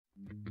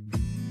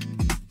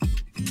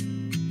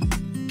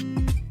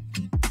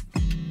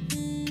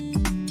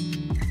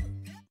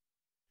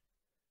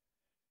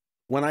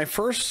when I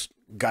first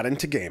got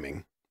into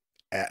gaming,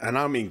 and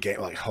I don't mean game,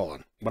 like, hold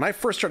on. When I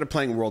first started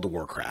playing World of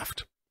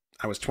Warcraft,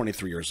 I was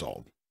 23 years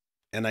old,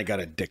 and I got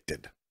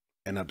addicted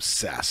and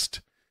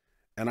obsessed,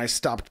 and I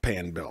stopped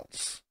paying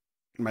bills.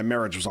 My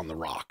marriage was on the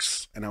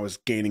rocks, and I was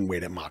gaining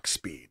weight at Mach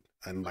speed,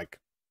 and like,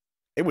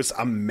 it was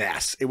a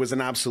mess. It was an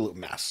absolute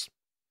mess.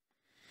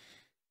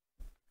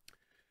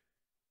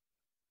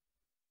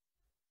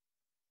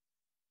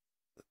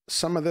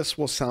 Some of this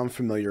will sound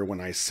familiar when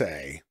I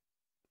say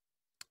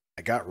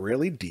I got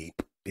really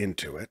deep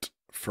into it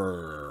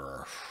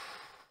for,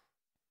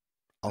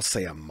 I'll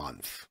say, a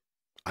month.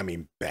 I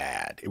mean,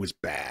 bad. It was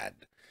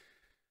bad.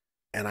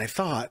 And I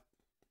thought,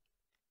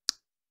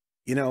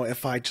 you know,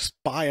 if I just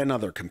buy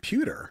another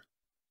computer,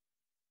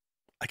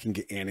 I can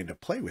get Annie to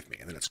play with me,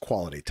 and then it's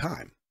quality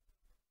time.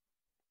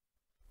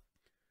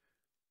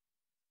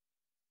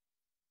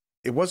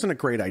 It wasn't a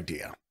great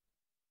idea,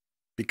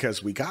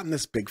 because we got in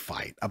this big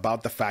fight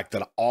about the fact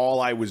that all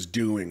I was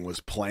doing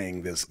was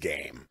playing this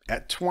game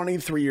at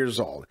 23 years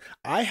old.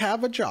 I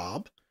have a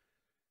job,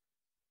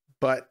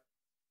 but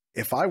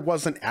if I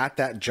wasn't at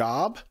that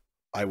job,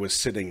 I was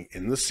sitting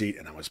in the seat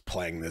and I was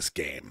playing this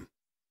game.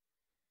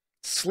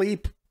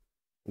 Sleep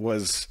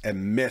was a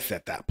myth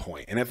at that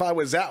point. And if I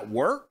was at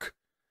work,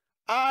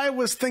 I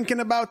was thinking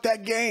about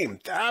that game.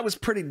 I was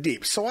pretty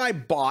deep. So I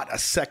bought a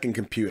second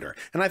computer.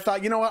 And I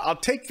thought, you know what? I'll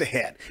take the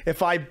hit.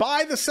 If I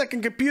buy the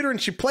second computer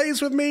and she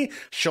plays with me,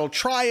 she'll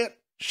try it.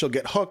 She'll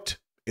get hooked.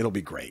 It'll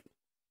be great.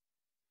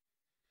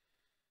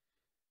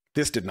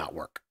 This did not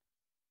work.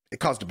 It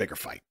caused a bigger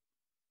fight.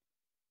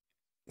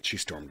 She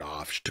stormed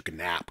off. She took a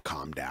nap,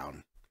 calmed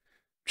down.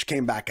 She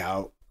came back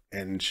out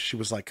and she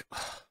was like,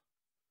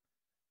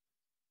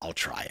 I'll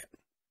try it.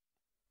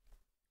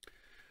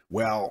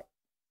 Well,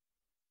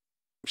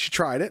 she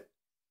tried it,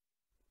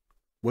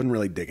 wasn't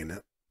really digging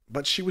it,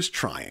 but she was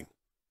trying.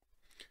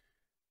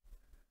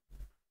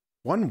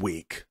 One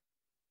week,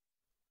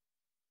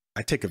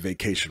 I take a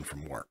vacation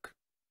from work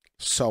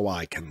so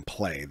I can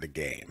play the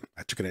game.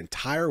 I took an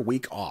entire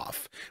week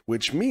off,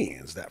 which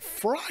means that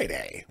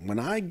Friday, when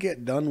I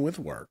get done with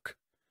work,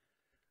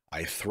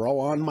 I throw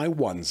on my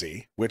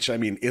onesie, which, I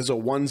mean, is a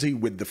onesie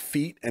with the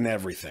feet and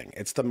everything.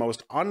 It's the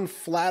most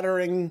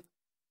unflattering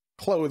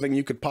clothing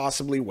you could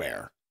possibly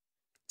wear.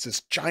 It's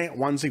this giant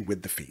onesie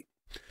with the feet.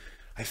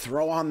 I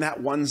throw on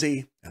that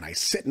onesie and I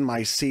sit in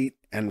my seat,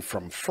 and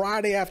from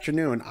Friday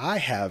afternoon, I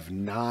have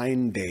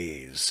 9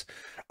 days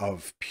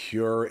of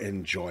pure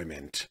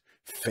enjoyment.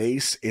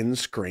 Face in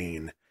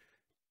screen,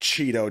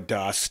 Cheeto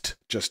dust,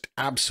 just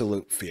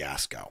absolute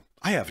fiasco.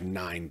 I have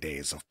 9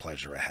 days of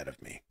pleasure ahead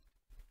of me.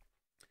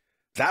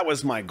 That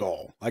was my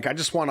goal. Like, I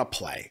just want to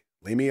play.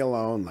 Leave me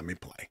alone, let me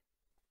play.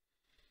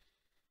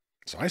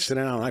 So I sit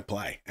down and I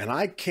play. And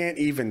I can't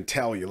even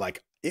tell you,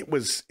 like, it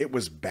was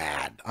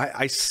bad.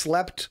 I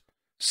slept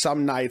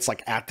some nights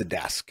like at the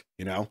desk,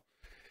 you know?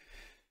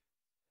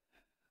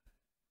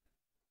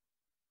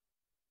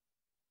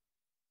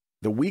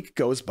 The week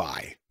goes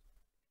by.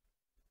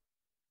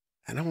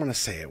 And I want to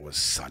say it was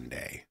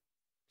Sunday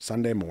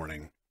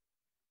morning.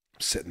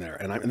 I'm sitting there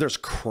and there's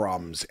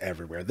crumbs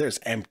everywhere. There's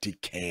empty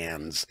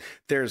cans.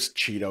 There's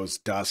Cheetos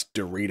dust,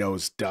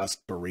 Doritos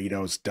dust,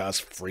 burritos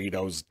dust,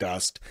 Fritos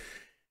dust.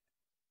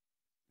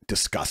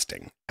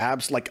 Disgusting.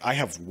 Like, I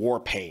have war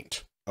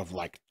paint of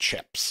like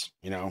chips,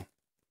 you know,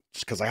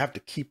 just because I have to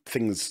keep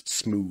things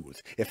smooth.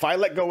 If I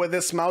let go of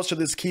this mouse or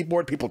this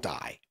keyboard, people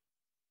die.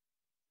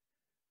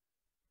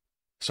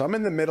 So I'm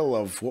in the middle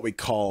of what we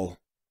call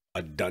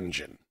a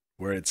dungeon,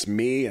 where it's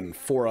me and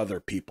 4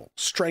 other people,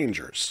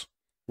 strangers.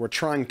 We're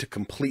trying to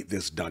complete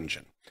this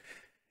dungeon.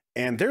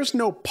 And there's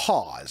no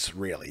pause,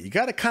 really. You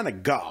got to kind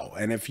of go.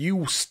 And if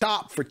you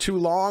stop for too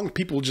long,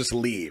 people just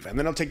leave. And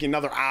then it'll take you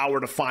another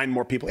hour to find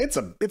more people. It's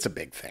a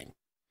big thing.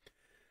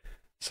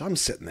 So I'm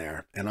sitting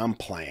there and I'm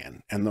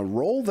playing. And the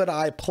role that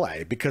I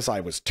play, because I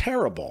was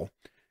terrible,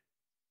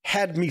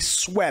 had me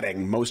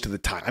sweating most of the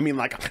time. I mean,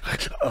 like,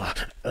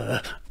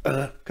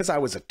 because I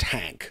was a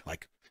tank.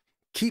 Like,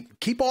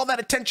 keep all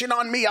that attention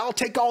on me. I'll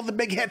take all the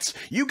big hits.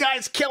 You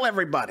guys kill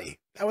everybody.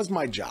 That was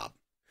my job.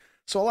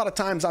 So a lot of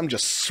times I'm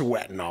just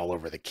sweating all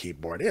over the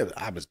keyboard.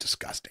 I was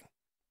disgusting.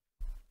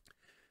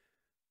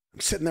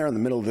 I'm sitting there in the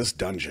middle of this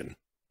dungeon,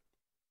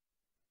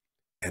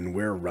 and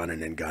we're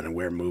running and gunning,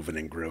 we're moving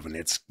and grooving.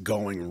 It's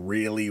going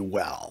really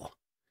well.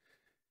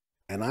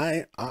 And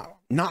I'm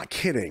not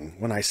kidding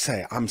when I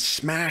say I'm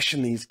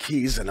smashing these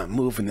keys and I'm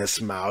moving this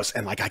mouse,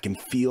 and like I can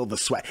feel the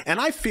sweat. And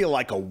I feel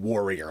like a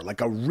warrior,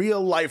 like a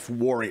real life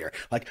warrior.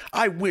 Like,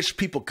 I wish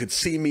people could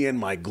see me in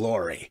my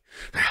glory.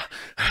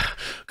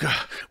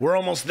 We're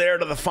almost there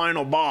to the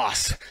final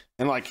boss.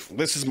 And like,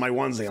 this is my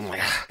onesie. I'm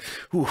like,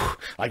 whew,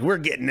 like we're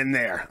getting in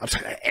there. I'm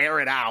trying to air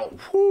it out.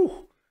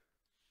 Whew.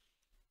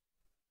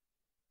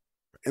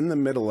 In the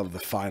middle of the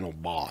final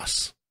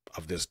boss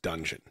of this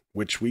dungeon,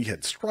 which we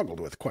had struggled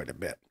with quite a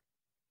bit.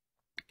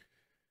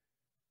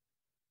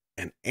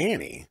 And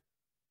Annie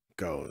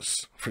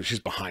goes, she's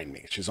behind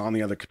me. She's on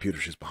the other computer.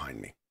 She's behind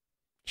me.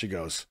 She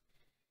goes,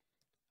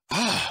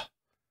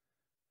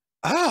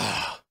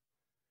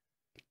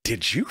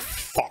 did you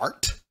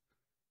fart?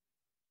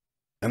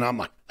 And I'm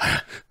like,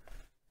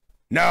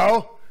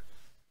 no.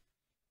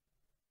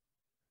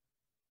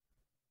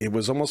 It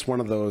was almost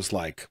one of those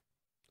like,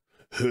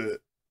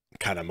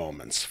 kind of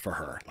moments for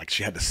her. Like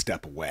she had to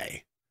step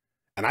away.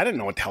 And I didn't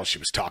know what the hell she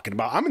was talking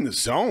about. I'm in the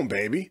zone,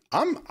 baby.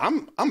 I'm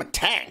a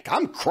tank.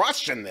 I'm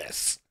crushing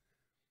this.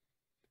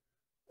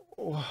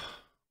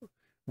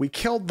 We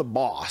killed the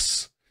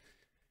boss.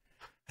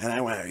 And I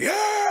went,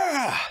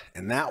 yeah!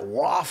 And that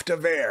waft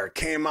of air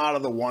came out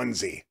of the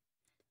onesie.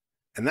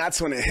 And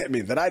that's when it hit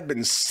me that I'd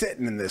been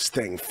sitting in this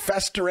thing,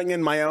 festering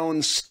in my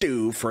own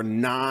stew for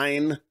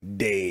 9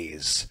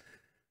 days.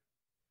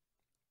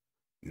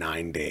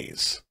 9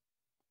 days.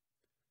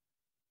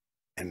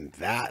 And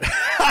that,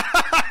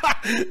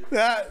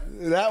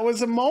 that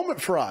was a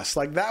moment for us.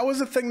 Like that was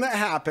a thing that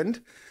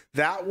happened.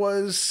 That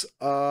was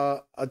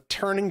a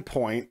turning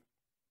point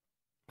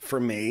for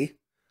me.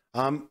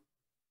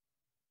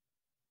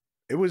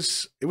 It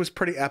was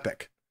pretty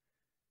epic.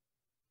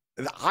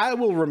 I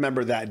will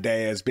remember that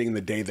day as being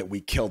the day that we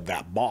killed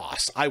that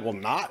boss. I will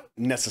not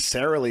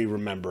necessarily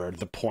remember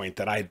the point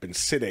that I had been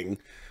sitting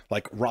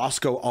like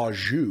Roscoe au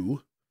jus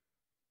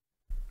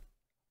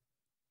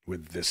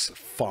with this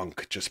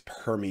funk just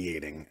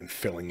permeating and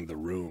filling the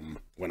room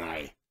when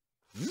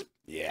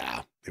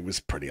yeah, it was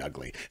pretty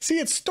ugly. See,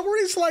 it's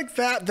stories like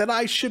that that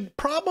I should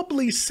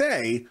probably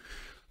say,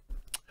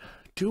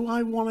 do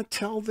I want to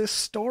tell this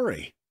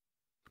story?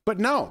 But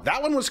no,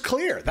 that one was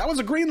clear. That was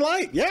a green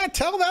light. Yeah,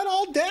 tell that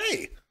all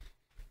day.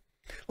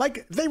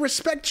 Like, they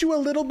respect you a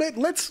little bit.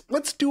 Let's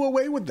do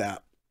away with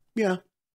that. Yeah.